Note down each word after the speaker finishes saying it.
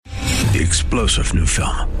the explosive new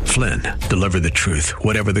film, Flynn, Deliver the Truth,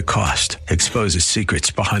 Whatever the Cost, exposes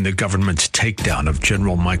secrets behind the government's takedown of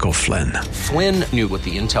General Michael Flynn. Flynn knew what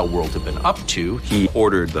the intel world had been up to. He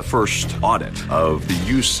ordered the first audit of the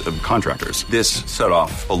use of contractors. This set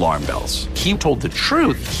off alarm bells. He told the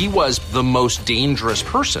truth. He was the most dangerous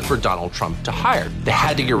person for Donald Trump to hire. They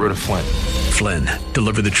had to get rid of Flynn. Flynn,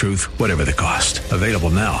 Deliver the Truth, Whatever the Cost. Available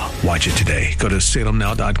now. Watch it today. Go to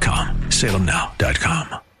salemnow.com.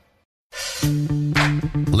 salemnow.com.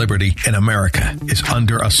 Liberty in America is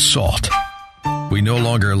under assault. We no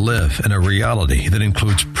longer live in a reality that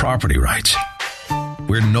includes property rights.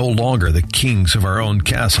 We're no longer the kings of our own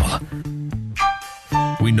castle.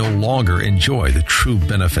 We no longer enjoy the true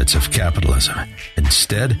benefits of capitalism.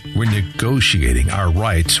 Instead, we're negotiating our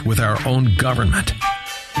rights with our own government.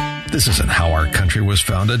 This isn't how our country was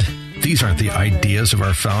founded. These aren't the ideas of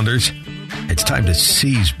our founders. It's time to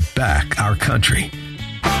seize back our country.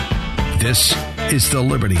 This is the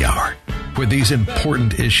Liberty Hour, where these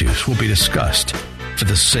important issues will be discussed for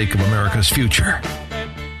the sake of America's future.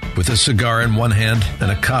 With a cigar in one hand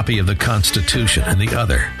and a copy of the Constitution in the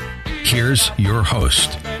other, here's your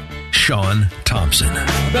host, Sean Thompson.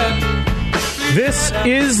 This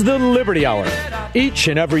is the Liberty Hour, each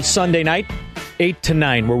and every Sunday night, 8 to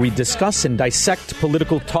 9, where we discuss and dissect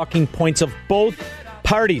political talking points of both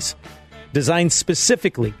parties, designed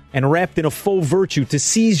specifically and wrapped in a faux virtue to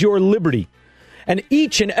seize your liberty. And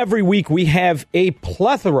each and every week we have a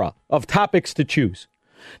plethora of topics to choose.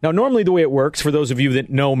 Now, normally the way it works, for those of you that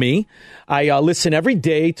know me, I listen every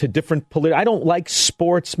day to different I don't like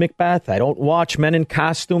sports, Macbeth. I don't watch Men in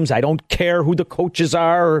Costumes. I don't care who the coaches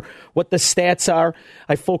are or what the stats are.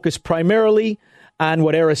 I focus primarily on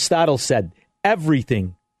what Aristotle said.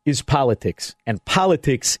 Everything is politics, and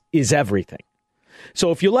politics is everything.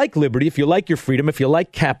 So if you like liberty, if you like your freedom, if you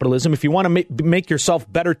like capitalism, if you want to make yourself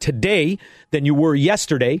better today than you were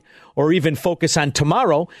yesterday, or even focus on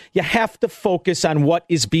tomorrow, you have to focus on what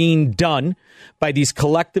is being done by these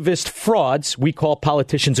collectivist frauds we call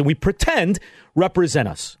politicians, and we pretend represent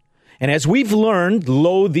us. And as we've learned,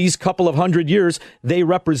 these couple of 100 years, they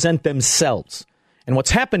represent themselves. And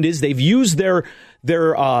what's happened is they've used their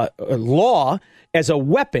law as a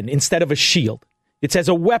weapon instead of a shield. It's as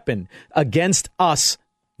a weapon against us,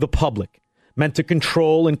 the public, meant to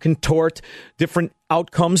control and contort different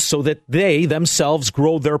outcomes so that they themselves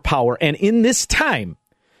grow their power. And in this time,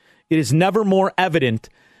 it is never more evident,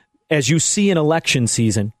 as you see in election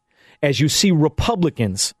season, as you see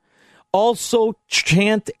Republicans also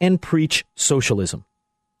chant and preach socialism.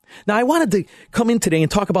 Now, I wanted to come in today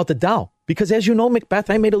and talk about the Dow, because as you know,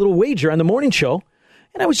 Macbeth, I made a little wager on the morning show,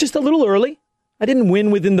 and I was just a little early. I didn't win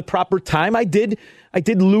within the proper time. I did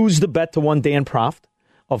lose the bet to one Dan Proft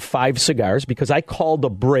of 5 cigars because I called the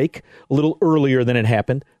break a little earlier than it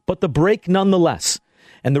happened, but the break nonetheless.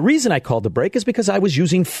 And the reason I called the break is because I was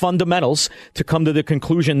using fundamentals to come to the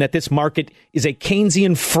conclusion that this market is a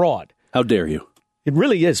Keynesian fraud. How dare you? It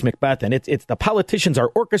really is, Macbeth, and it's the politicians are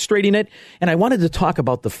orchestrating it. And I wanted to talk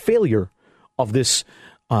about the failure of this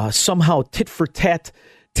somehow tit-for-tat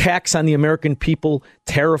tax on the American people,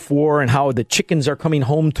 tariff war, and how the chickens are coming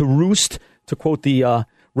home to roost, to quote the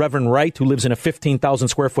Reverend Wright, who lives in a 15,000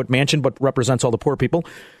 square foot mansion but represents all the poor people.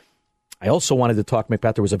 I also wanted to talk,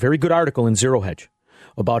 Macbeth, there was a very good article in Zero Hedge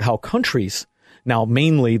about how countries, now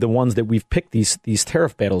mainly the ones that we've picked these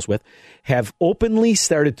tariff battles with, have openly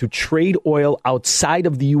started to trade oil outside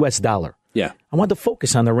of the U.S. dollar. Yeah. I wanted to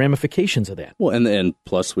focus on the ramifications of that. Well, and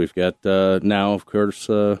plus we've got now, of course,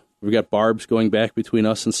 we've got barbs going back between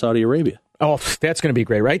us and Saudi Arabia. Oh, that's going to be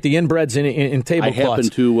great, right? The inbreds in tablecloths. I happen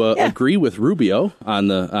to agree with Rubio on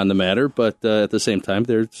the matter, but at the same time,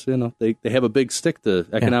 there's they have a big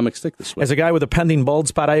economic stick this way. As a guy with a pending bald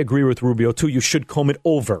spot, I agree with Rubio too. You should comb it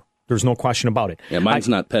over. There's no question about it. Yeah, mine's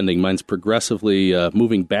not pending. Mine's progressively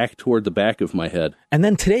moving back toward the back of my head. And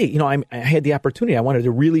then today, I had the opportunity. I wanted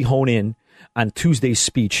to really hone in on Tuesday's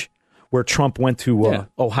speech where Trump went to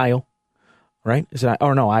Ohio, right? Is it?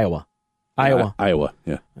 Or no, Iowa. Iowa,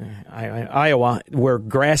 yeah. Iowa, where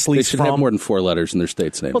Grassley's they should from. have more than 4 letters in their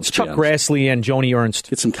state's name. Well, it's Chuck Grassley and Joni Ernst.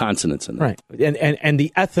 Get some consonants in there. Right. And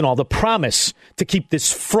the ethanol, the promise to keep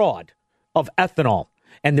this fraud of ethanol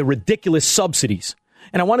and the ridiculous subsidies.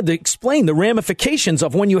 And I wanted to explain the ramifications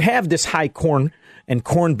of when you have this high corn, and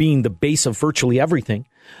corn being the base of virtually everything,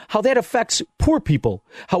 how that affects poor people,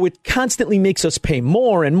 how it constantly makes us pay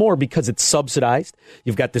more and more because it's subsidized.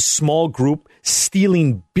 You've got this small group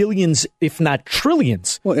stealing billions, if not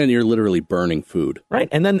trillions. Well, and you're literally burning food. Right.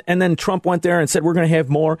 And then Trump went there and said, we're going to have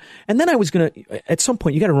more. And then I was going to, at some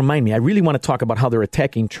point, you got to remind me, I really want to talk about how they're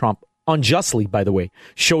attacking Trump unjustly, by the way.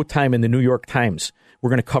 Showtime and the New York Times We're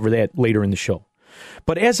going to cover that later in the show.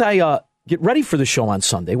 But as I get ready for the show on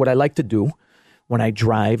Sunday, what I like to do when I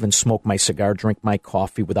drive and smoke my cigar, drink my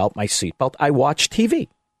coffee without my seatbelt, I watch TV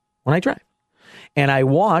when I drive. And I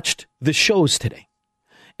watched the shows today.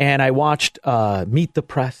 And I watched Meet the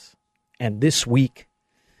Press and This Week.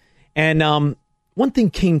 And one thing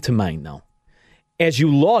came to mind now. As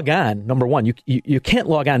you log on, number one, you can't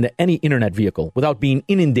log on to any internet vehicle without being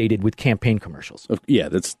inundated with campaign commercials. Yeah,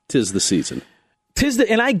 tis the season.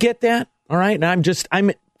 And I get that, all right? And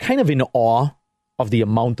I'm kind of in awe of the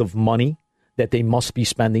amount of money that they must be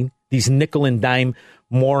spending, these nickel and dime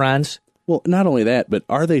morons. Well, not only that, but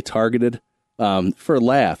are they targeted? For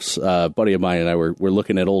laughs, a buddy of mine and I were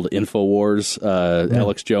looking at old InfoWars,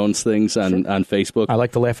 Alex Jones things on Facebook. I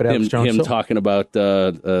like to laugh at Alex Jones. Him talking about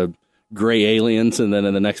gray aliens, and then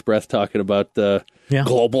in the next breath talking about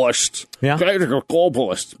globalists. Yeah.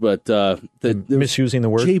 Globalists. But misusing the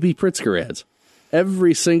word. J.B. Pritzker ads.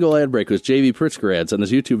 Every single ad break was J.B. Pritzker ads on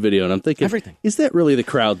this YouTube video, and I'm thinking, everything. Is that really the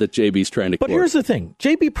crowd that J.B.'s trying to court? But here's the thing.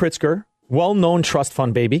 J.B. Pritzker, well-known trust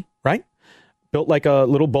fund baby, right? Built like a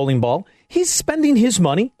little bowling ball. He's spending his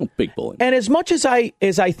money. Oh, big bowling. And as much as I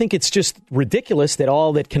think it's just ridiculous that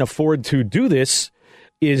all that can afford to do this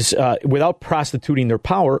is, without prostituting their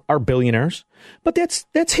power, are billionaires. But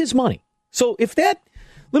that's his money. So if that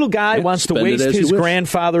little guy wants to waste his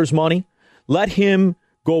grandfather's money, let him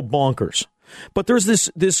go bonkers. But there's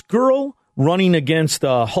this girl running against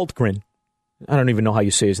Hultgren. I don't even know how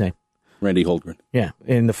you say his name. Randy Hultgren. Yeah,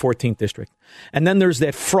 in the 14th district. And then there's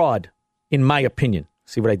that fraud, in my opinion.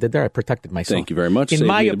 See what I did there? I protected myself. Thank you very much. In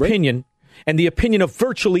my opinion, and the opinion of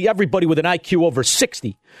virtually everybody with an IQ over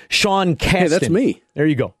 60, Sean Casten. Hey, that's me. There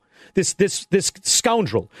you go. This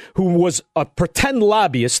scoundrel who was a pretend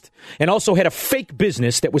lobbyist and also had a fake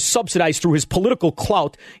business that was subsidized through his political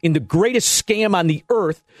clout in the greatest scam on the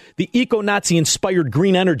earth, the eco-Nazi-inspired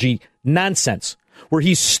green energy nonsense, where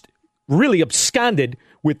he's really absconded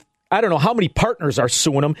with, I don't know how many partners are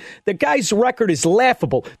suing him. The guy's record is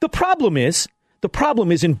laughable. The problem is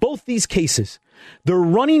in both these cases, they're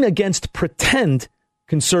running against pretend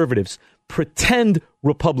conservatives, pretend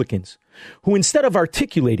Republicans, who instead of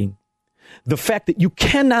articulating the fact that you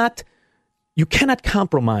cannot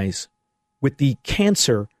compromise with the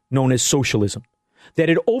cancer known as socialism, that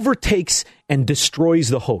it overtakes and destroys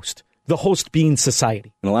the host being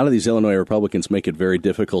society. And a lot of these Illinois Republicans make it very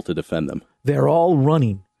difficult to defend them. They're all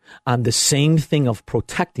running on the same thing of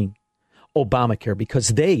protecting Obamacare because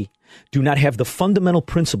they do not have the fundamental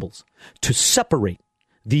principles to separate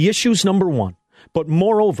the issues, number one, but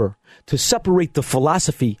moreover, to separate the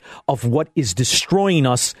philosophy of what is destroying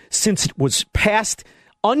us since it was passed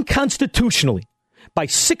unconstitutionally by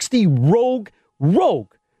 60 rogue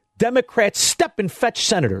Democrat step-and-fetch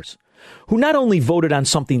senators who not only voted on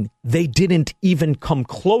something they didn't even come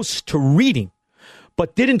close to reading,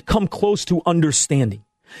 but didn't come close to understanding.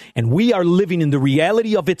 And we are living in the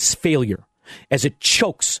reality of its failure as it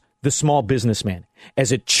chokes the small businessman,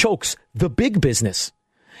 as it chokes the big business,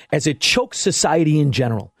 as it chokes society in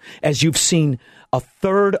general, as you've seen a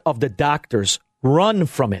third of the doctors run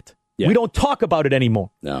from it. Yeah. We don't talk about it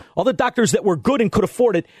anymore. No. All the doctors that were good and could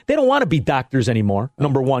afford it, they don't want to be doctors anymore,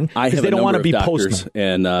 number one, because they don't want to be postmen.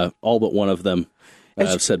 And all but one of them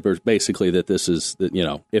have said basically that this is,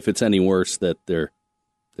 if it's any worse, that they're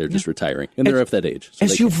just retiring. And they're of that age. So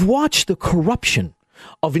as you've watched the corruption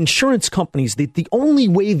of insurance companies, that the only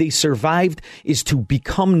way they survived is to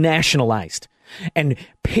become nationalized and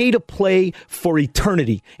pay to play for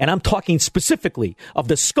eternity. And I'm talking specifically of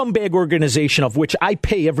the scumbag organization of which I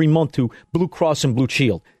pay every month to, Blue Cross and Blue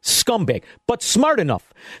Shield. Scumbag, but smart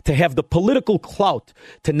enough to have the political clout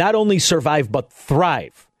to not only survive but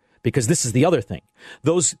thrive. Because this is the other thing.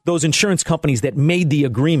 Those insurance companies that made the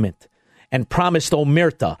agreement and promised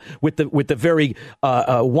omerta with the very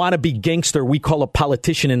wannabe gangster we call a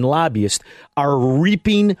politician and lobbyist are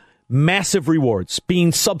reaping massive rewards,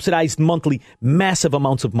 being subsidized monthly, massive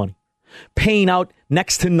amounts of money, paying out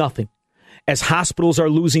next to nothing. As hospitals are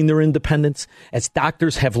losing their independence, as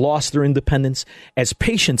doctors have lost their independence, as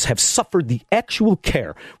patients have suffered the actual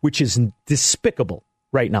care, which is despicable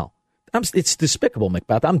right now. It's despicable,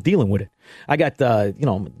 Macbeth. I'm dealing with it. I got, my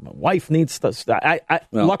wife needs stuff.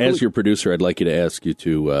 Luckily, as your producer, I'd like you to ask you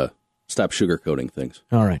to stop sugarcoating things.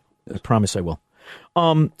 All right. Yes. I promise I will.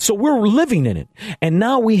 So we're living in it. And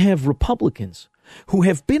now we have Republicans who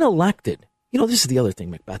have been elected. This is the other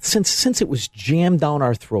thing, Macbeth. Since it was jammed down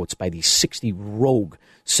our throats by these 60 rogue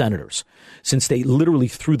senators, since they literally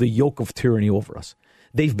threw the yoke of tyranny over us,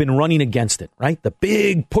 they've been running against it, right? The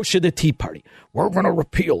big push of the Tea Party. We're going to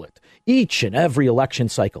repeal it. Each and every election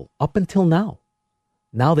cycle up until now.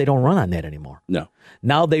 Now they don't run on that anymore. No.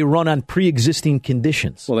 Now they run on pre-existing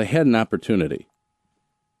conditions. Well, they had an opportunity.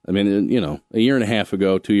 I mean, a year and a half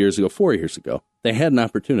ago, 2 years ago, 4 years ago, they had an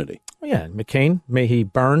opportunity. Well, yeah, McCain, may he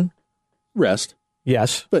burn. Rest.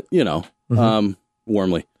 Yes. But,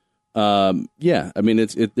 warmly. Yeah, I mean,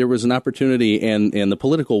 there was an opportunity and the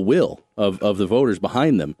political will of the voters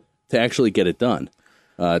behind them to actually get it done,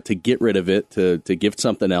 to get rid of it, to give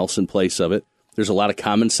something else in place of it. There's a lot of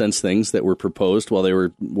common sense things that were proposed while they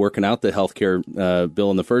were working out the health care bill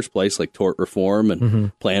in the first place, like tort reform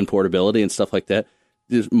and plan portability and stuff like that.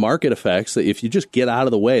 There's market effects that if you just get out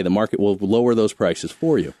of the way, the market will lower those prices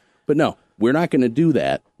for you. But no, we're not going to do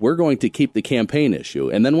that. We're going to keep the campaign issue.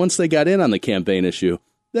 And then once they got in on the campaign issue,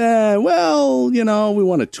 we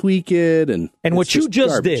want to tweak it. And what you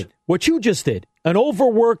just did, an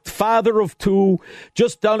overworked father of two,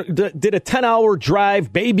 just did a 10-hour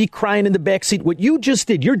drive, baby crying in the backseat. What you just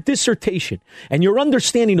did, your dissertation and your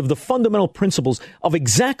understanding of the fundamental principles of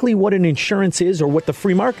exactly what an insurance is or what the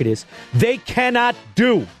free market is, they cannot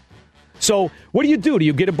do. So what do? Do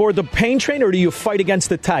you get aboard the pain train or do you fight against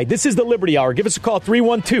the tide? This is the Liberty Hour. Give us a call,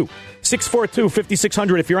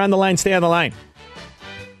 312-642-5600. If you're on the line, stay on the line.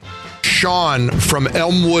 Sean from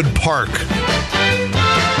Elmwood Park.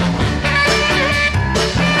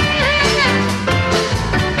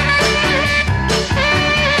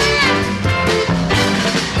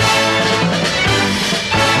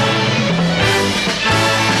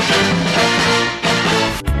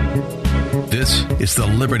 This is the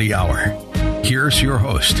Liberty Hour. Here's your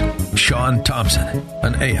host, Sean Thompson,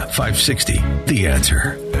 on AM 560, The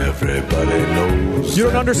Answer. Everybody knows. You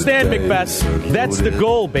don't understand, Macbeth. That's the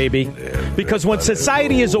goal, baby. Because when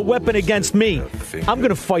society is a weapon against me, I'm going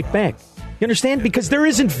to fight back. You understand? Because there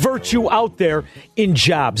isn't virtue out there in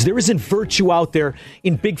jobs. There isn't virtue out there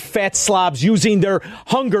in big fat slobs using their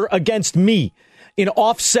hunger against me, in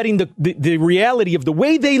offsetting the reality of the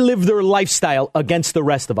way they live their lifestyle against the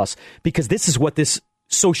rest of us. Because this is what this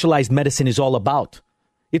socialized medicine is all about.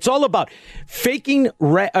 It's all about faking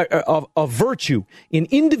a virtue in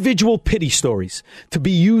individual pity stories to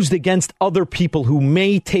be used against other people who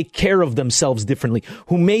may take care of themselves differently,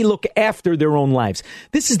 who may look after their own lives.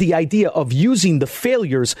 This is the idea of using the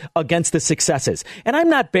failures against the successes. And I'm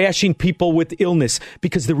not bashing people with illness,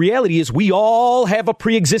 because the reality is we all have a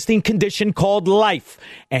pre-existing condition called life,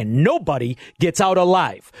 and nobody gets out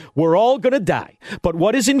alive. We're all going to die. But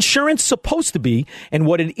what is insurance supposed to be, and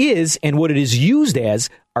what it is, and what it is used as,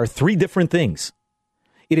 are three different things.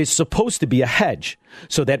 It is supposed to be a hedge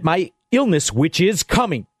so that my illness, which is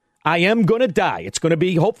coming, I am going to die. It's going to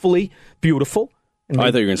be hopefully beautiful. I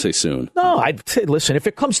thought you were going to say soon. No, I'd say, listen, if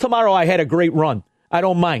it comes tomorrow, I had a great run. I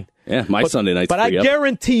don't mind. Yeah, Sunday night's But I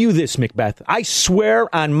guarantee you this, Macbeth. I swear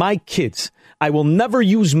on my kids, I will never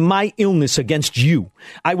use my illness against you.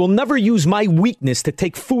 I will never use my weakness to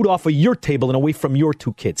take food off of your table and away from your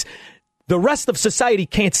two kids. The rest of society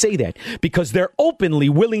can't say that because they're openly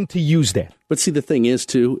willing to use that. But see, the thing is,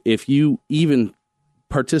 too, if you even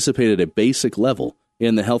participate at a basic level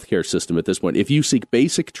in the healthcare system at this point, if you seek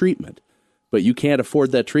basic treatment, but you can't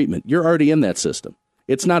afford that treatment, you're already in that system.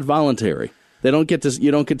 It's not voluntary. You don't get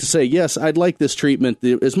to say, yes, I'd like this treatment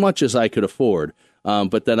as much as I could afford,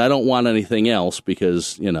 but then I don't want anything else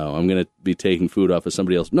because, I'm going to be taking food off of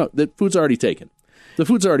somebody else. No, the food's already taken. The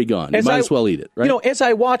food's already gone. You might as well eat it, right? As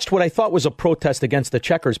I watched what I thought was a protest against the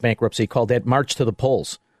Checkers bankruptcy called that March to the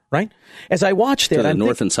Polls, right? As I watched it... To the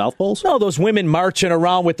North and South Poles? No, those women marching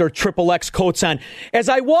around with their XXX coats on. As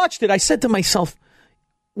I watched it, I said to myself,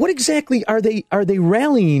 what exactly are they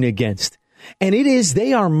rallying against? And it is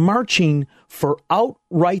they are marching for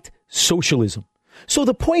outright socialism. So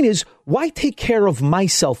the point is, why take care of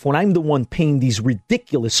myself when I'm the one paying these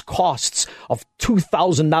ridiculous costs of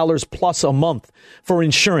 $2,000 plus a month for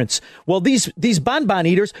insurance? Well, these bonbon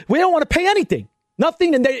eaters, we don't want to pay anything.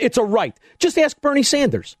 Nothing, and it's a right. Just ask Bernie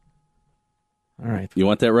Sanders. All right. You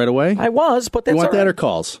want that right away? I was, but that's all right. You want that or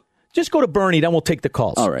calls? Just go to Bernie, then we'll take the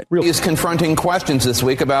calls. All right. He's confronting questions this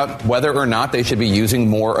week about whether or not they should be using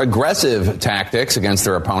more aggressive tactics against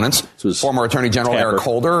their opponents. Former Attorney General Eric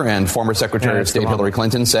Holder and former Secretary of State Hillary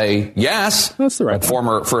Clinton say yes. That's the right. But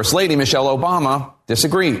former First Lady Michelle Obama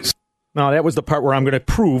disagrees. No, that was the part where I'm going to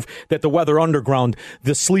prove that the Weather Underground,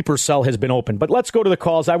 the sleeper cell, has been opened. But let's go to the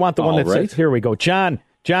calls. I want the one that says, here we go. John,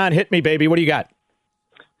 hit me, baby. What do you got?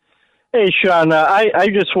 Hey, Sean, I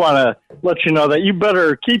just want to let you know that you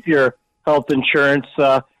better keep your health insurance,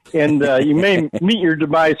 and you may meet your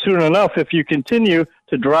demise soon enough if you continue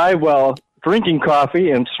to drive while drinking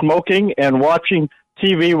coffee and smoking and watching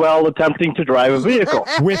TV while attempting to drive a vehicle.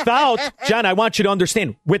 John, I want you to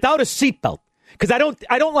understand, without a seatbelt. Because I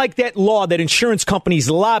don't like that law that insurance companies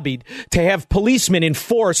lobbied to have policemen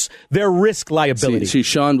enforce their risk liability. See,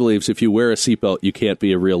 Sean believes if you wear a seatbelt, you can't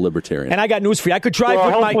be a real libertarian. And I got news for you. I could drive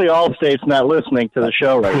with hopefully Allstate's not listening to the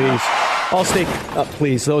show right now. Allstate,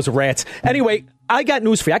 please, those rats. Anyway, I got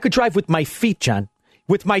news for you. I could drive with my feet, John,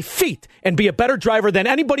 with my feet, and be a better driver than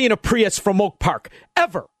anybody in a Prius from Oak Park,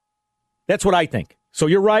 ever. That's what I think. So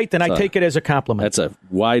you're right, and I take it as a compliment. That's a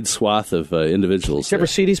wide swath of individuals. Did you ever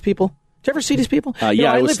see these people? Did you ever see these people?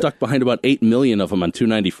 Yeah, I was stuck behind about 8 million of them on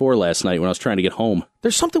 294 last night when I was trying to get home.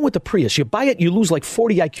 There's something with the Prius. You buy it, you lose like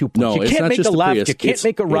 40 IQ points. No, you it's can't not make just a the left. Prius. You can't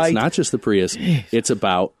make a right. It's not just the Prius. It's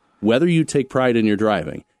about whether you take pride in your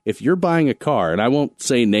driving. If you're buying a car, and I won't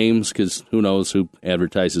say names because who knows who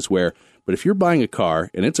advertises where, but if you're buying a car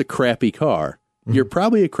and it's a crappy car, you're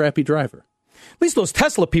probably a crappy driver. At least those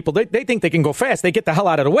Tesla people, they think they can go fast. They get the hell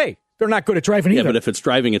out of the way. They're not good at driving either. Yeah, but if it's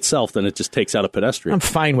driving itself, then it just takes out a pedestrian. I'm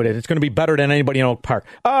fine with it. It's going to be better than anybody in Oak Park.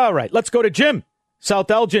 All right, let's go to Jim, South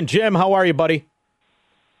Elgin. Jim, how are you, buddy?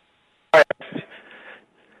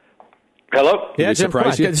 Hello? Yeah, Jim, come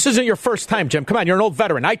on. This isn't your first time, Jim. Come on, you're an old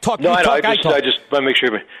veteran. I talk, no, you I talk, know. I just want to make sure.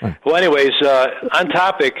 Well, anyways, on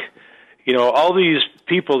topic, all these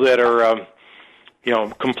people that are,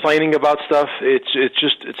 complaining about stuff,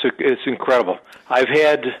 it's incredible. I've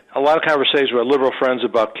had a lot of conversations with liberal friends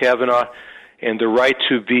about Kavanaugh and the right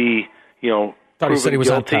to be, I thought he said he was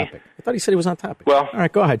guilty. on topic. I thought he said he was on topic. Well, all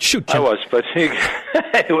right, go ahead. Shoot, Jim. I was, but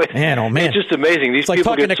anyway, man, oh man, it's just amazing. These it's like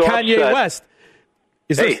people talking get to so Kanye upset. West.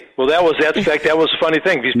 That was a funny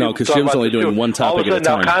thing. No, because Jim's only doing one topic at a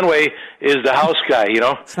time. All of a sudden, now Conway is the House guy.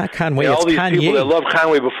 It's not Conway. All these Kanye. people that loved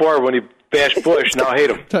Conway before when he bashed Bush now hate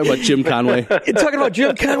him. Talking about Jim Conway. You're talking about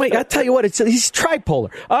Jim Conway. I tell you what, he's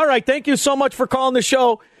tripolar. All right, thank you so much for calling the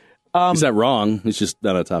show. He's not wrong. He's just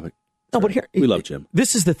not on topic. No, but here we love Jim.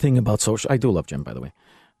 This is the thing about social. I do love Jim, by the way.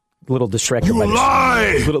 A little distracted by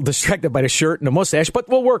the shirt and the mustache, but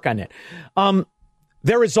we'll work on it.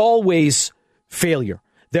 There is always failure.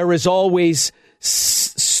 There is always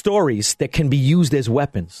stories that can be used as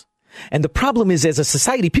weapons. And the problem is, as a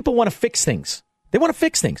society, people want to fix things. They want to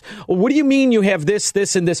fix things. Well, what do you mean you have this,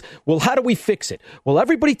 this, and this? Well, how do we fix it? Well,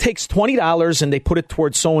 everybody takes $20 and they put it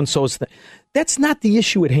towards so-and-so's thing. That's not the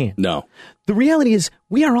issue at hand. No. The reality is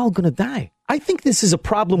we are all going to die. I think this is a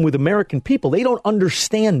problem with American people. They don't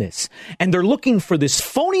understand this. And they're looking for this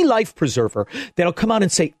phony life preserver that'll come out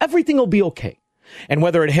and say everything will be okay. And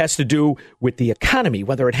whether it has to do with the economy,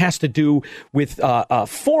 whether it has to do with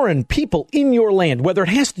foreign people in your land, whether it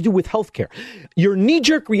has to do with healthcare, your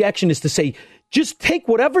knee-jerk reaction is to say, just take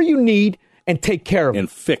whatever you need and take care of it.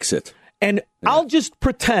 And fix it. And I'll just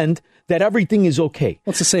pretend that everything is okay.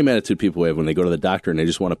 Well, it's the same attitude people have when they go to the doctor and they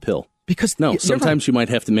just want a pill. Because sometimes you might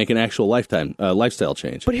have to make an actual lifestyle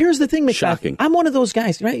change. But here's the thing, McDuff. Shocking. I'm one of those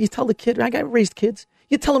guys, right? You tell the kid, I got raised kids.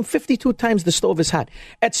 You tell them 52 times the stove is hot.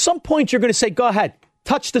 At some point, you're going to say, go ahead,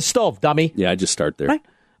 touch the stove, dummy. Yeah, I just start there. Right?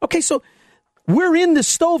 Okay, so we're in the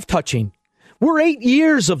stove touching. We're 8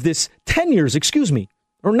 years of this, 10 years, excuse me,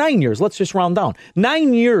 or 9 years. Let's just round down.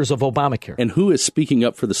 9 years of Obamacare. And who is speaking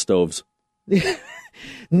up for the stoves?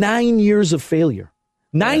 9 years of failure.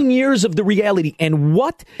 9 years of the reality. And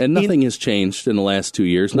what? And nothing has changed in the last 2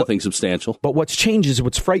 years. Nothing substantial. But what's changed is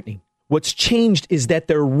what's frightening. What's changed is that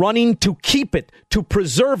they're running to keep it, to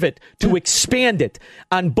preserve it, to expand it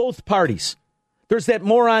on both parties. There's that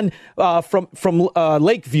moron from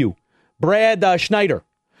Lakeview, Brad Schneider.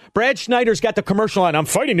 Brad Schneider's got the commercial on, I'm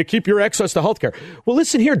fighting to keep your access to health care. Well,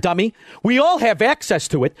 listen here, dummy. We all have access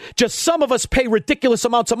to it. Just some of us pay ridiculous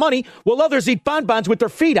amounts of money while others eat bonbons with their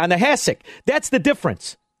feet on the hassock. That's the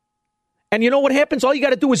difference. And you know what happens? All you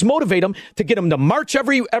got to do is motivate them to get them to march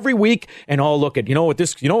every week. And look at, you know what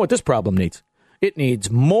this problem needs? It needs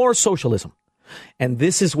more socialism. And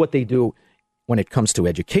this is what they do when it comes to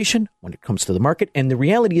education, when it comes to the market. And the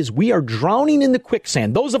reality is we are drowning in the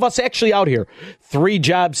quicksand. Those of us actually out here, 3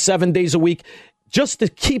 jobs, 7 days a week, just to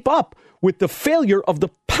keep up with the failure of the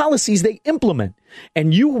policies they implement.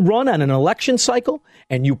 And you run on an election cycle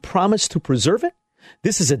and you promise to preserve it.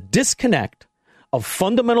 This is a disconnect of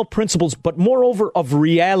fundamental principles, but moreover of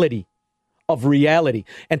reality.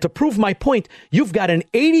 And to prove my point, you've got an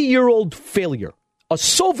 80-year-old failure, a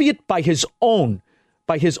Soviet by his own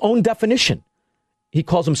definition. He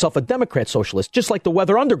calls himself a Democrat socialist, just like the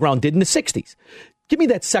Weather Underground did in the 60s. Give me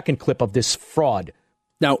that second clip of this fraud.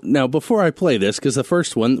 Now, before I play this, because the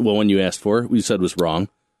first one you asked for, we said was wrong.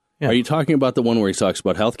 Yeah. Are you talking about the one where he talks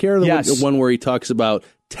about health care, or the one where he talks about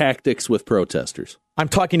tactics with protesters? I'm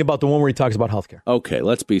talking about the one where he talks about healthcare. Okay,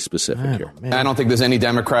 let's be specific here. I don't think there's any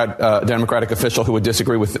Democratic official who would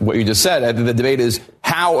disagree with what you just said. The debate is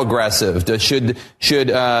how aggressive should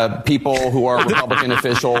people who are Republican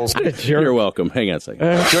officials. You're welcome. Hang on a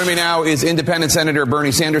second. Joining me now is Independent Senator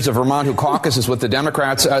Bernie Sanders of Vermont, who caucuses with the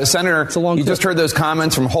Democrats. Senator, you just heard those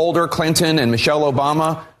comments from Holder, Clinton, and Michelle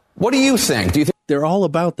Obama. What do you think? Do you think they're all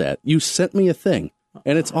about that? You sent me a thing,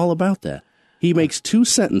 and it's all about that. He makes two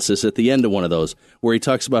sentences at the end of one of those where he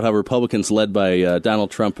talks about how Republicans led by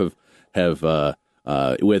Donald Trump have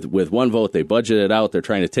with one vote, they budgeted out. They're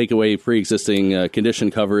trying to take away pre-existing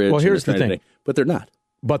condition coverage. Well, here's the thing. But they're not.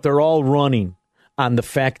 But they're all running on the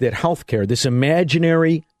fact that healthcare, this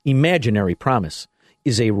imaginary promise,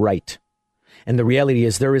 is a right. And the reality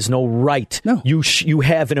is there is no right you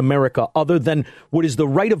have in America other than what is the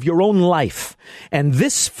right of your own life. And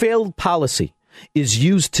this failed policy is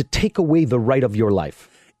used to take away the right of your life.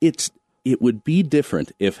 It would be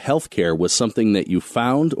different if healthcare was something that you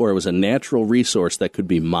found or it was a natural resource that could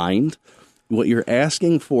be mined. What you're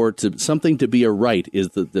asking for something to be a right is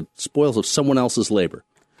the spoils of someone else's labor.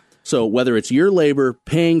 So whether it's your labor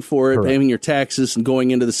paying for it, correct, paying your taxes and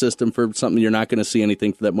going into the system for something you're not going to see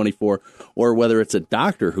anything for that money for, or whether it's a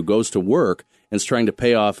doctor who goes to work and is trying to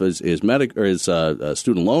pay off his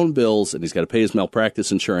student loan bills and he's got to pay his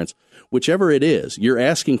malpractice insurance, whichever it is, you're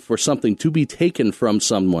asking for something to be taken from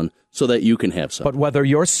someone so that you can have something. But whether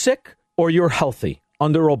you're sick or you're healthy,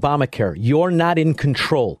 under Obamacare, you're not in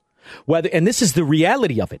control. And this is the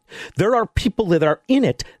reality of it. There are people that are in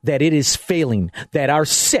it that it is failing, that are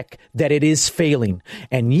sick, that it is failing.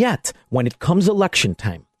 And yet, when it comes election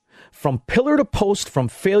time, from pillar to post, from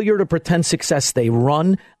failure to pretend success, they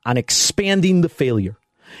run on expanding the failure.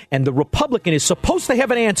 And the Republican is supposed to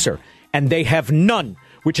have an answer, and they have none,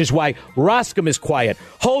 which is why Roscom is quiet.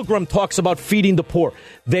 Holmgren talks about feeding the poor.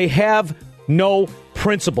 They have no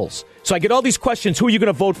principles. So I get all these questions. Who are you going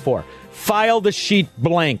to vote for? File the sheet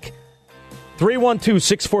blank.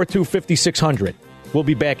 312-642-5600. We'll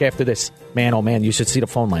be back after this. Man, oh man, you should see the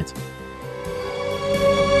phone lines.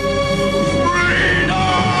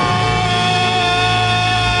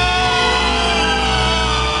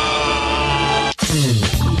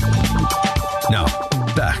 Now,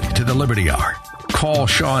 back to the Liberty Hour. Call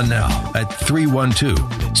Sean now at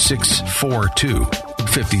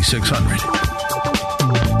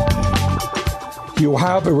 312-642-5600. You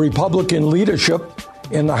have a Republican leadership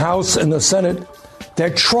in the House and the Senate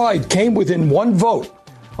that came within one vote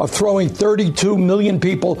of throwing 32 million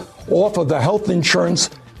people off of the health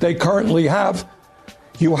insurance they currently have.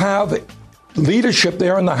 You have leadership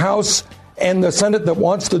there in the House and the Senate that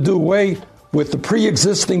wants to do away with the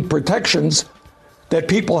pre-existing protections that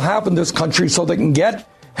people have in this country so they can get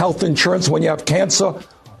health insurance when you have cancer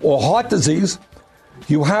or heart disease.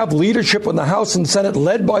 You have leadership in the House and Senate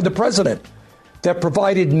led by the president that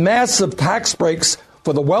provided massive tax breaks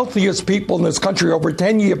for the wealthiest people in this country over a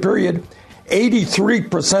 10-year period.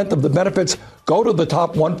 83% of the benefits go to the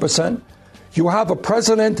top 1%. You have a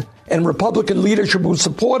president and Republican leadership who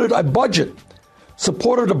supported a budget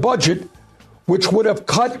which would have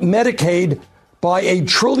cut Medicaid by $1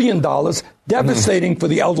 trillion, devastating for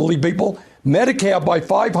the elderly people, Medicare by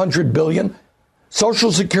 $500 billion,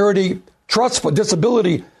 Social Security Trust for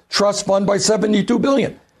Disability Trust Fund by $72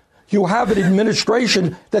 billion. You have an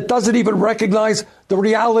administration that doesn't even recognize the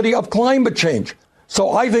reality of climate change.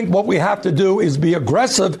 So I think what we have to do is be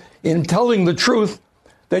aggressive in telling the truth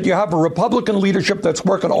that you have a Republican leadership that's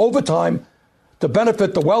working overtime to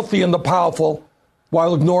benefit the wealthy and the powerful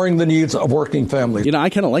while ignoring the needs of working families. I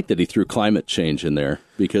kind of like that he threw climate change in there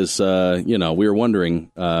because, we were wondering,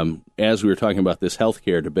 as we were talking about this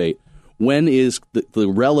healthcare debate, when is the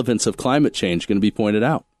relevance of climate change going to be pointed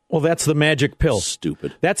out? Well, that's the magic pill.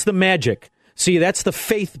 Stupid. That's the magic. See, that's the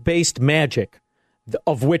faith-based magic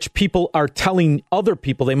of which people are telling other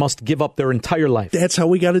people they must give up their entire life. That's how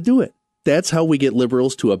we got to do it. That's how we get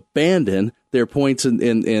liberals to abandon their points and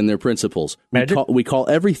their principles. Magic? We call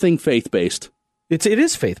everything faith-based. It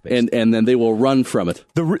is faith-based. And then they will run from it.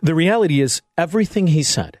 The reality is everything he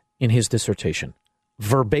said in his dissertation,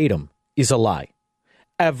 verbatim, is a lie.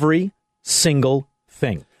 Every single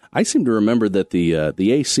thing. I seem to remember that the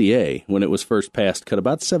ACA, when it was first passed, cut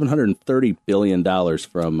about $730 billion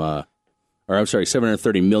from,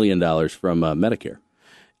 $730 million from Medicare.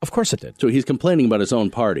 Of course it did. So he's complaining about his own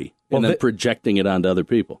party and then projecting it onto other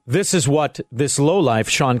people. This is what this lowlife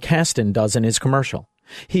Sean Casten does in his commercial.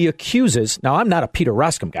 He accuses, now I'm not a Peter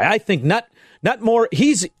Roscom guy. I think not more,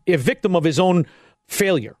 he's a victim of his own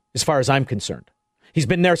failure as far as I'm concerned. He's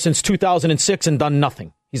been there since 2006 and done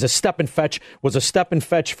nothing. He's a step and fetch, was a step and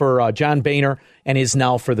fetch for John Boehner and is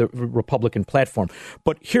now for the Republican platform.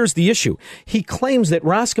 But here's the issue. He claims that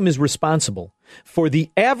Roskam is responsible for the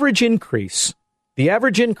average increase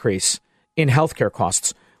in healthcare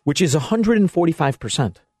costs, which is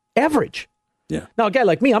 145%. Average. Yeah. Now, a guy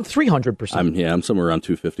like me, I'm 300%. I'm somewhere around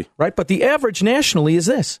 250. Right? But the average nationally is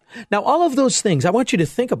this. Now, all of those things, I want you to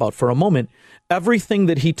think about for a moment everything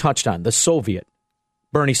that he touched on, the Soviet,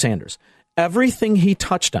 Bernie Sanders. Everything he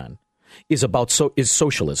touched on is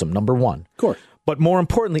socialism, number one. Of course. But more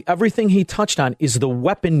importantly, everything he touched on is the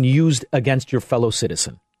weapon used against your fellow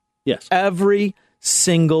citizen. Yes. Every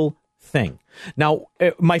single thing. Now,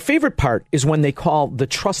 my favorite part is when they call the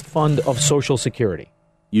trust fund of Social Security.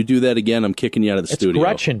 You do that again, I'm kicking you out of the studio. It's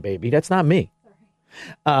Gretchen, baby. That's not me.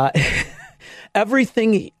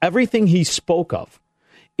 Everything he spoke of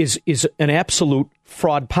is an absolute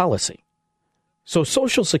fraud policy. So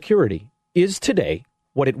Social Security is today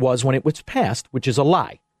what it was when it was passed, which is a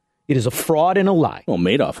lie. It is a fraud and a lie. Well,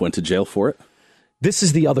 Madoff went to jail for it. This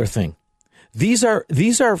is the other thing. These are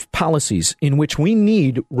policies in which we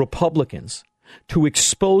need Republicans to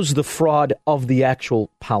expose the fraud of the actual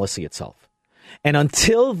policy itself. And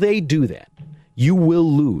until they do that, you will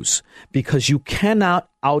lose because you cannot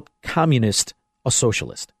out-communist a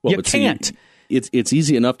socialist. Well, you can't. See, it's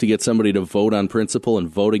easy enough to get somebody to vote on principle and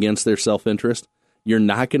vote against their self-interest. You're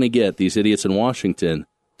not going to get these idiots in Washington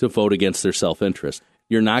to vote against their self-interest.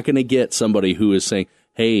 You're not going to get somebody who is saying,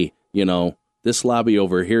 hey, this lobby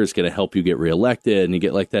over here is going to help you get reelected, and you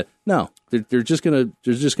get like that. No, they're just going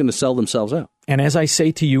to sell themselves out. And as I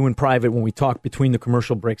say to you in private when we talk between the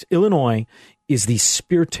commercial breaks, Illinois is the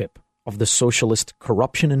spear tip of the socialist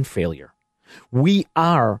corruption and failure. We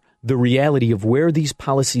are the reality of where these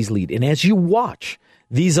policies lead. And as you watch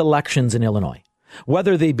these elections in Illinois,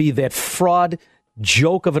 whether they be that fraud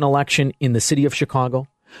joke of an election in the city of Chicago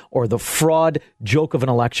or the fraud joke of an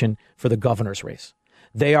election for the governor's race,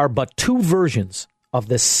 they are but two versions of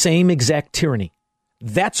the same exact tyranny.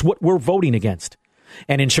 That's what we're voting against.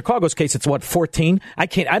 And in Chicago's case, it's 14? I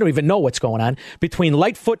don't even know what's going on. Between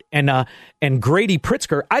Lightfoot and Grady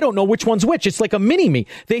Pritzker, I don't know which one's which. It's like a mini-me.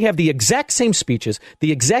 They have the exact same speeches,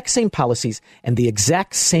 the exact same policies, and the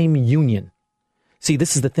exact same union. See,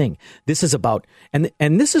 this is the thing. This is about, and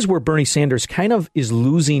this is where Bernie Sanders kind of is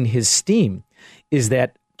losing his steam, is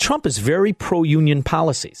that Trump is very pro-union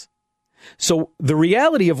policies. So the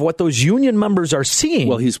reality of what those union members are seeing.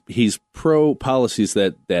 Well, he's pro policies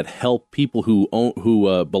that help people who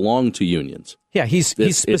belong to unions. Yeah, he's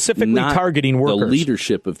specifically targeting workers. The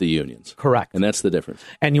leadership of the unions. Correct. And that's the difference.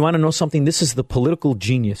 And you want to know something? This is the political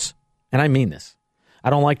genius. And I mean this.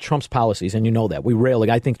 I don't like Trump's policies, and you know that.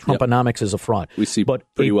 I think Trumponomics is a fraud. We see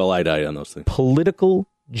pretty well eye to eye on those things. Political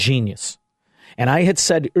genius. And I had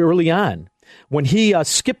said early on, when he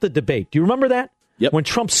skipped the debate, do you remember that? Yep. When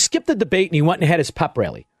Trump skipped the debate and he went and had his pep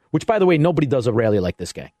rally, which, by the way, nobody does a rally like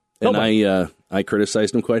this guy. Nobody. And I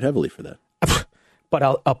criticized him quite heavily for that.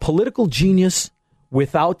 But a political genius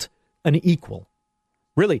without an equal.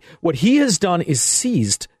 Really, what he has done is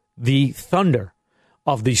seized the thunder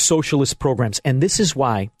of the socialist programs. And this is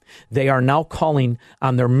why they are now calling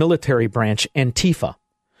on their military branch Antifa.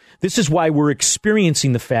 This is why we're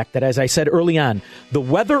experiencing the fact that, as I said early on, the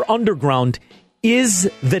Weather Underground is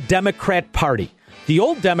the Democrat Party. The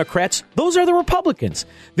old Democrats, those are the Republicans.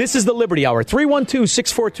 This is the Liberty Hour,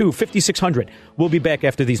 312-642-5600. We'll be back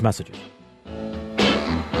after these messages.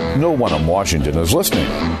 No one in Washington is listening.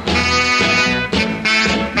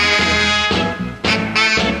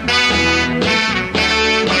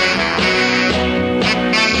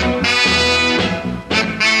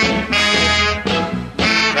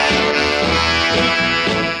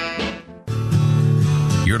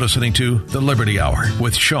 You're listening to The Liberty Hour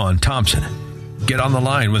with Sean Thompson. Get on the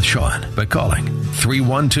line with Sean by calling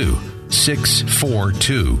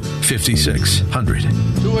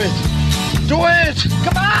 312-642-5600. Do it. Do it.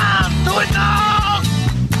 Come on. Do it now.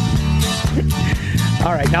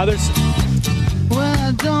 All right. Now there's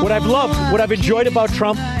what I've loved, what I've enjoyed about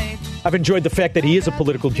Trump. I've enjoyed the fact that he is a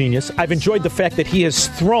political genius. I've enjoyed the fact that he has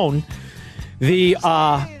thrown the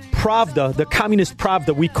Pravda, the communist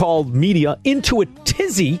Pravda we call media, into a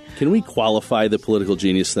tizzy. Can we qualify the political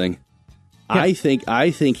genius thing? Yeah.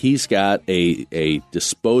 I think he's got a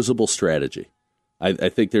disposable strategy. I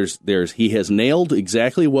think he has nailed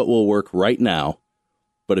exactly what will work right now,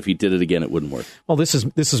 but if he did it again, it wouldn't work. Well, this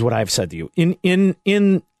is what I've said to you.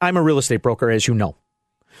 I'm a real estate broker, as you know.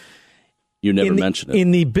 You never mentioned it.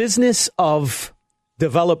 In the business of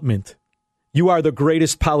development, you are the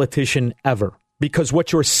greatest politician ever, because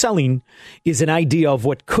what you're selling is an idea of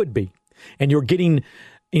what could be, and you're getting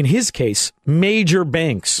in his case, major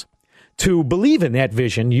banks to believe in that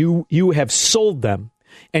vision. You have sold them,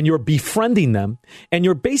 and you're befriending them, and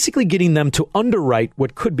you're basically getting them to underwrite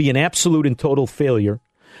what could be an absolute and total failure.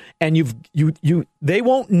 And they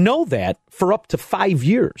won't know that for up to 5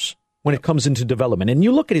 years when it comes into development. And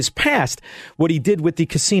you look at his past, what he did with the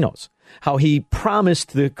casinos, how he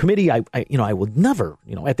promised the committee, I would never,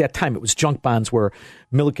 at that time it was junk bonds where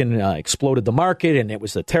Milliken exploded the market, and it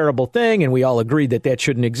was a terrible thing, and we all agreed that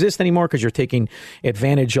shouldn't exist anymore because you're taking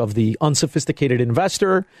advantage of the unsophisticated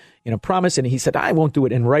investor in a promise. And he said, I won't do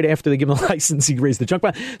it. And right after they give him the license, he raised the junk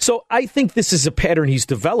bond. So I think this is a pattern he's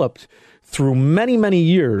developed through many, many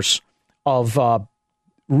years of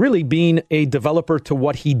really being a developer to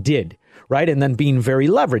what he did, right? And then being very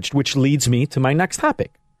leveraged, which leads me to my next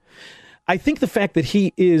topic. I think the fact that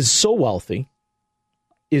he is so wealthy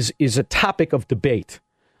is a topic of debate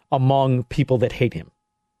among people that hate him,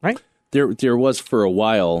 right? There was for a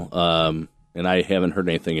while, and I haven't heard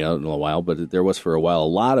anything out in a while, but there was for a while a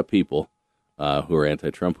lot of people who are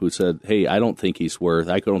anti-Trump who said, hey, I don't think he's worth,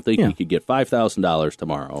 I don't think he could get $5,000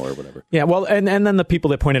 tomorrow or whatever. Yeah, well, and then the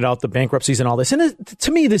people that pointed out the bankruptcies and all this. And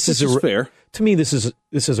to me, this is fair. To me, this is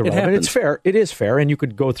irrelevant. It's fair. It is fair, and you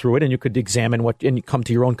could go through it and you could examine and come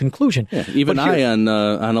to your own conclusion. Yeah, even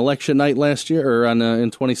on election night last year, or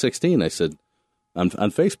in 2016, I said on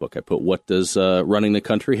Facebook, I put, what does running the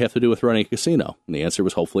country have to do with running a casino? And the answer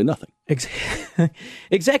was hopefully nothing.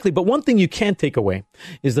 Exactly. But one thing you can't take away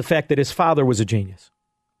is the fact that his father was a genius.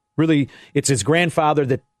 Really, it's his grandfather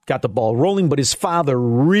that got the ball rolling, but his father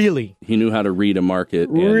really... He knew how to read a market.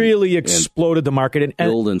 Really exploded the market. And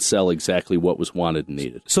build and sell exactly what was wanted and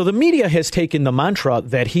needed. So the media has taken the mantra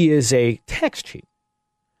that he is a tax cheat.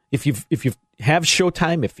 If you have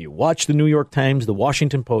Showtime, if you watch the New York Times, the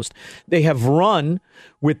Washington Post, they have run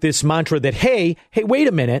with this mantra that, hey, wait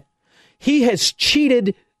a minute, he has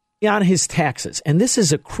cheated on his taxes. And this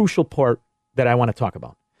is a crucial part that I want to talk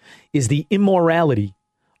about, is the immorality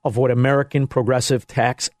of what American progressive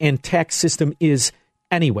tax and tax system is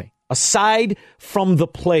anyway, aside from the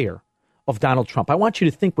player of Donald Trump. I want you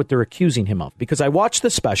to think what they're accusing him of, because I watched the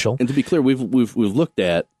special. And to be clear, we've looked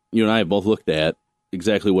at, you and I have both looked at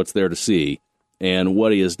exactly what's there to see. And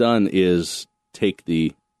what he has done is take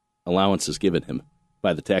the allowances given him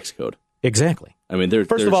by the tax code. Exactly. I mean,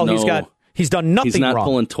 first of all, he's done nothing wrong. He's not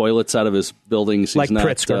pulling toilets out of his buildings. Like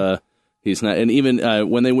Pritzker. He's not. And even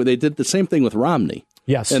when they did the same thing with Romney.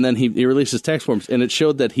 Yes. And then he released his tax forms, and it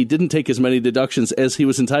showed that he didn't take as many deductions as he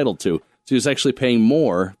was entitled to. So he was actually paying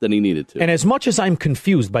more than he needed to. And as much as I'm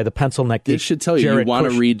confused by the pencil neck geek, this should tell you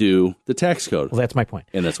want to redo the tax code. Well, that's my point.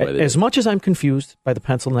 And that's why as much as I'm confused by the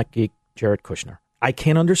pencil neck geek, Jared Kushner, I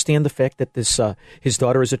can't understand the fact that his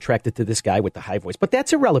daughter is attracted to this guy with the high voice. But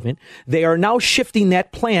that's irrelevant. They are now shifting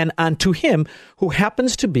that plan onto him, who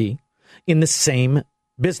happens to be in the same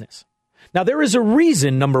business. Now, there is a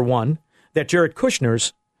reason, number one, that Jared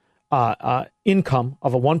Kushner's income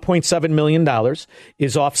of $1.7 million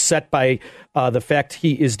is offset by the fact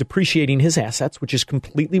he is depreciating his assets, which is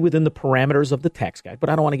completely within the parameters of the tax guide. But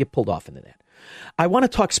I don't want to get pulled off into that. I want to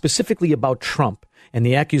talk specifically about Trump and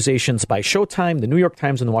the accusations by Showtime, the New York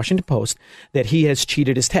Times, and the Washington Post that he has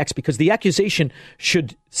cheated his tax, because the accusation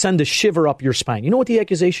should send a shiver up your spine. You know what the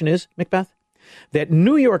accusation is, Macbeth? That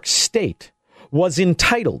New York State was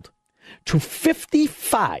entitled to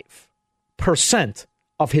 55%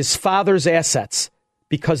 of his father's assets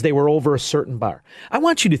because they were over a certain bar. I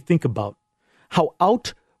want you to think about how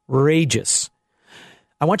outrageous.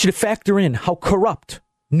 I want you to factor in how corrupt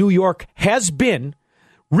New York has been,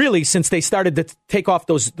 really, since they started to take off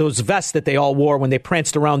those vests that they all wore when they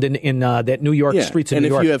pranced around in that New York streets in New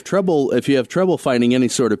York. And if you have trouble finding any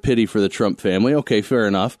sort of pity for the Trump family, okay, fair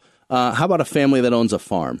enough. How about a family that owns a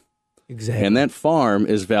farm? Exactly. And that farm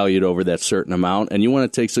is valued over that certain amount, and you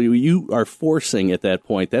want to take, so you are forcing at that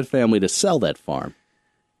point that family to sell that farm.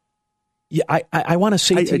 Yeah, I want to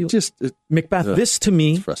say to you, Macbeth, this to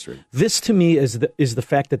me is the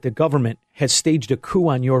fact that the government has staged a coup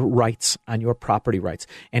on your rights, on your property rights,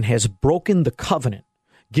 and has broken the covenant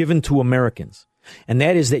given to Americans, and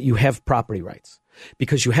that is that you have property rights,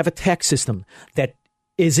 because you have a tax system that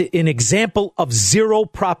is an example of zero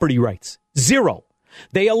property rights. Zero.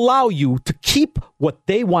 They allow you to keep what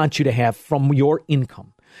they want you to have from your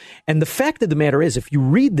income. And the fact of the matter is, if you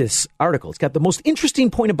read this article, it's got the most interesting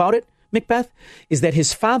point about it, Macbeth, is that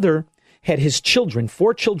his father had his children,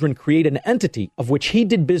 4 children, create an entity of which he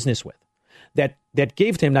did business with that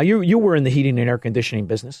gave to him. Now, you were in the heating and air conditioning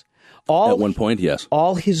business. At one point, yes.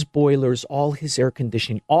 All his boilers, all his air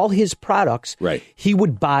conditioning, all his products, right, he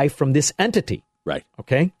would buy from this entity. Right.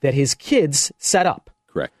 Okay, that his kids set up.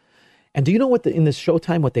 Correct. And do you know what in this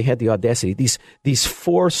Showtime, what they had the audacity, these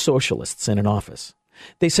 4 socialists in an office,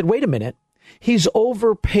 they said, wait a minute, he's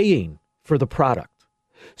overpaying for the product.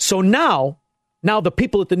 So now the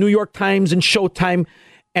people at the New York Times and Showtime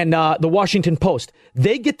and the Washington Post,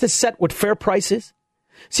 they get to set what fair price is.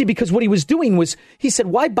 See, because what he was doing was, he said,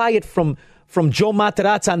 why buy it from Joe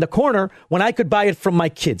Materazzi on the corner when I could buy it from my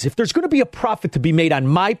kids? If there's going to be a profit to be made on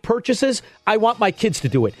my purchases, I want my kids to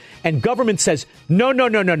do it. And government says, no.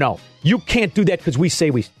 You can't do that because we say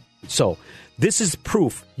we. So this is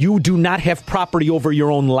proof you do not have property over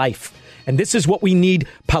your own life. And this is what we need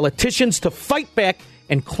politicians to fight back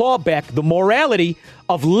and claw back the morality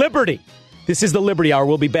of liberty. This is the Liberty Hour.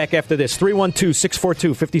 We'll be back after this.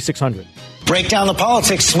 312-642-5600. Break down the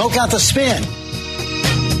politics, smoke out the spin.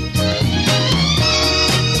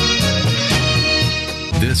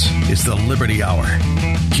 This is the Liberty Hour.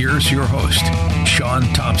 Here's your host, Sean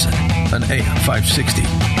Thompson, on AM 560.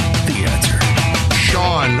 The Answer.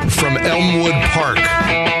 Sean from Elmwood Park.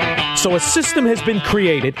 So a system has been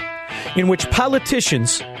created in which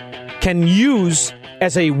politicians can use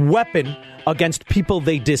as a weapon against people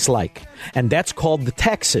they dislike. And that's called the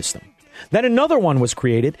tax system. Then another one was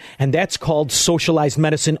created, and that's called socialized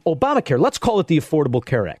medicine, Obamacare. Let's call it the Affordable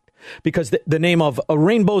Care Act, because the name of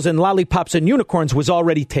rainbows and lollipops and unicorns was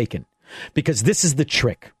already taken, because this is the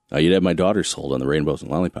trick. You'd have my daughter sold on the rainbows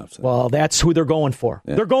and lollipops. Well, that's who they're going for.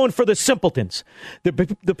 Yeah. They're going for the simpletons. The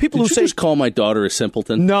people Did who say... just call my daughter a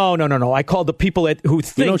simpleton? No. I call the people who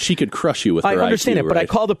think... You know, she could crush you with her IQ. I understand it, but I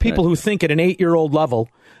call the people who think at an 8-year-old level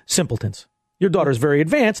simpletons. Your daughter's very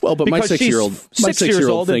advanced. Well, but my 6-year-old, 6 years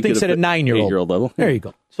old and thinks at a 9-year-old. 8-year-old level. There you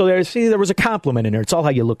go. So there was a compliment in there. It's all how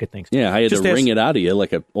you look at things. Yeah, I had to wring it out of you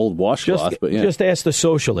like an old washcloth. But yeah. Just ask the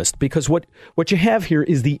socialist, because what you have here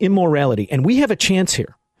is the immorality, and we have a chance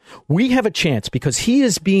here. We have a chance because he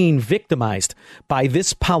is being victimized by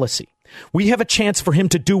this policy. We have a chance for him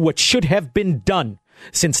to do what should have been done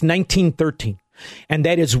since 1913, and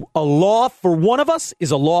that is a law for one of us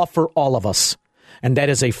is a law for all of us, and that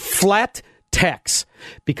is a flat tax,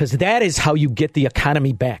 because that is how you get the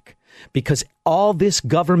economy back. Because all this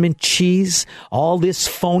government cheese, all this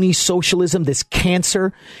phony socialism, this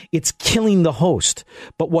cancer, it's killing the host.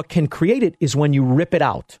 But what can create it is when you rip it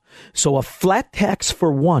out. So a flat tax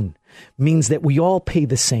for one means that we all pay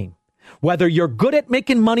the same, whether you're good at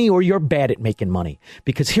making money or you're bad at making money.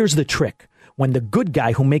 Because here's the trick. When the good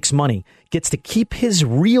guy who makes money gets to keep his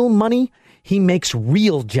real money, he makes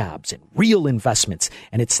real jobs and real investments,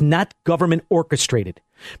 and it's not government orchestrated.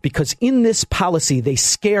 Because in this policy, they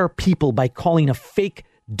scare people by calling a fake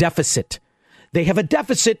deficit. They have a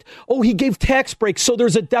deficit. Oh, he gave tax breaks, so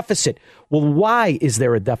there's a deficit. Well, why is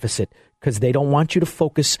there a deficit? Because they don't want you to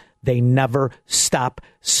focus. They never stop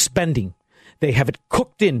spending. They have it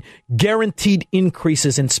cooked in, guaranteed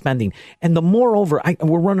increases in spending. And moreover,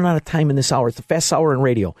 we're running out of time in this hour. It's the fast hour in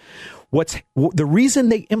radio. The reason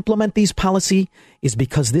they implement these policy is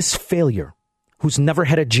because this failure, who's never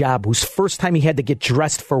had a job, whose first time he had to get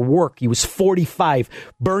dressed for work, he was 45,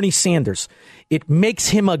 Bernie Sanders, it makes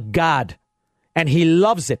him a god. And he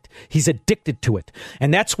loves it. He's addicted to it.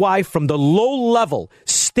 And that's why from the low-level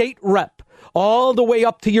state rep all the way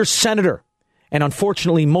up to your senator, and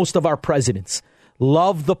unfortunately most of our presidents,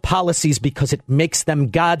 love the policies because it makes them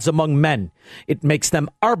gods among men. It makes them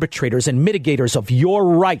arbitrators and mitigators of your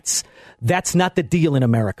rights. That's not the deal in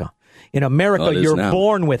America. In America, you're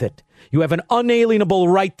born with it. You have an unalienable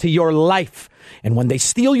right to your life. And when they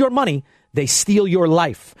steal your money, they steal your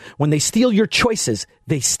life. When they steal your choices,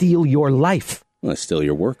 they steal your life. Well, they steal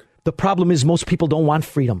your work. The problem is most people don't want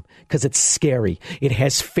freedom because it's scary. It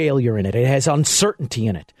has failure in it. It has uncertainty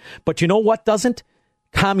in it. But you know what doesn't?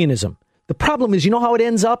 Communism. The problem is, you know how it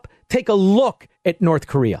ends up? Take a look at North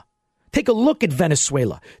Korea. Take a look at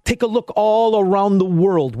Venezuela. Take a look all around the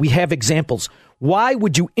world. We have examples. Why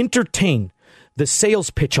would you entertain the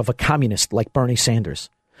sales pitch of a communist like Bernie Sanders?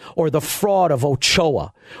 Or the fraud of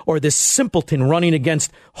Ochoa, or this simpleton running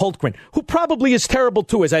against Hultgren, who probably is terrible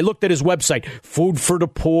too, as I looked at his website. Food for the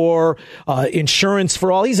poor, insurance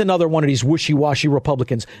for all. He's another one of these wishy-washy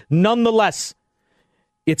Republicans. Nonetheless,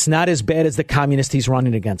 it's not as bad as the communist he's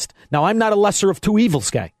running against. Now, I'm not a lesser of two evils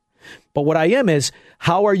guy, but what I am is,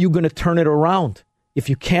 how are you going to turn it around if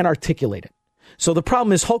you can't articulate it? So the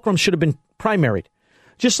problem is Hultgren should have been primaried,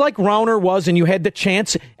 just like Rauner was, and you had the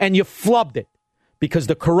chance and you flubbed it. Because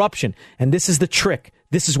the corruption, and this is the trick,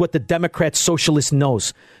 this is what the Democrat socialist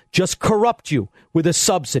knows. Just corrupt you with a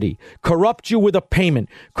subsidy, corrupt you with a payment,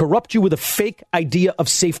 corrupt you with a fake idea of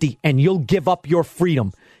safety, and you'll give up your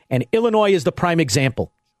freedom. And Illinois is the prime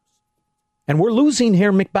example. And we're losing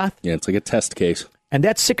here, Macbeth. Yeah, it's like a test case. And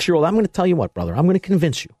that 6-year-old, I'm going to tell you what, brother, I'm going to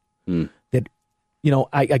convince you. That,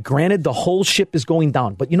 I granted the whole ship is going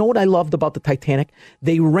down. But you know what I loved about the Titanic?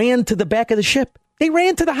 They ran to the back of the ship. They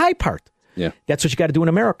ran to the high part. Yeah. That's what you got to do in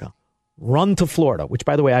America. Run to Florida, which,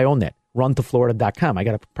 by the way, I own that. RunToFlorida.com. I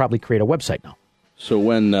got to probably create a website now. So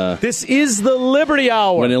when... this is the Liberty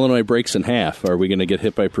Hour. When Illinois breaks in half, are we going to get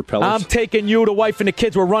hit by propellers? I'm taking you, the wife, and the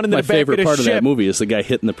kids. We're running to the back of the ship. My favorite part of that movie is the guy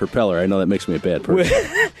hitting the propeller. I know that makes me a bad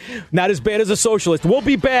person. Not as bad as a socialist. We'll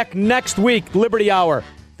be back next week. Liberty Hour.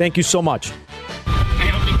 Thank you so much. I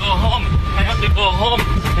have to go home. I have to go home.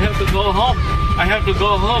 I have to go home. I have to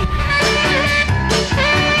go home.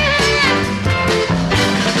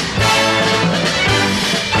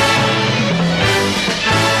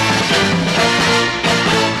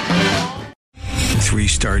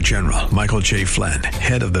 3-star General Michael J. Flynn,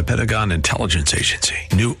 head of the Pentagon Intelligence Agency,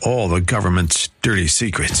 knew all the government's dirty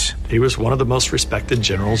secrets. He was one of the most respected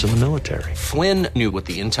generals in the military. Flynn knew what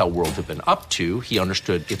the intel world had been up to. He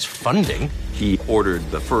understood its funding. He ordered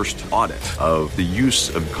the first audit of the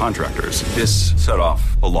use of contractors. This set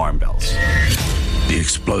off alarm bells. The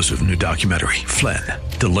explosive new documentary, Flynn,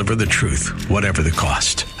 Deliver the Truth, Whatever the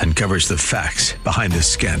Cost, uncovers the facts behind this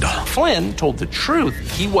scandal. Flynn told the truth.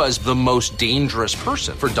 He was the most dangerous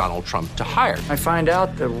person for Donald Trump to hire. I find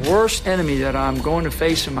out the worst enemy that I'm going to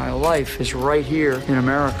face in my life is right here in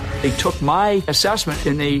America. They took my assessment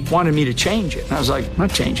and they wanted me to change it. And I was like, I'm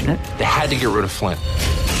not changing it. They had to get rid of Flynn.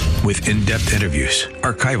 With in-depth interviews,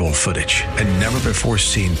 archival footage, and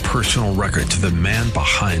never-before-seen personal records of the man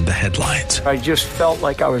behind the headlines. I just felt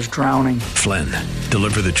like I was drowning. Flynn,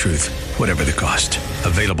 Deliver the Truth, Whatever the Cost.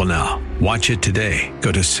 Available now. Watch it today.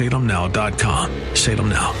 Go to salemnow.com.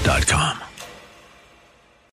 salemnow.com.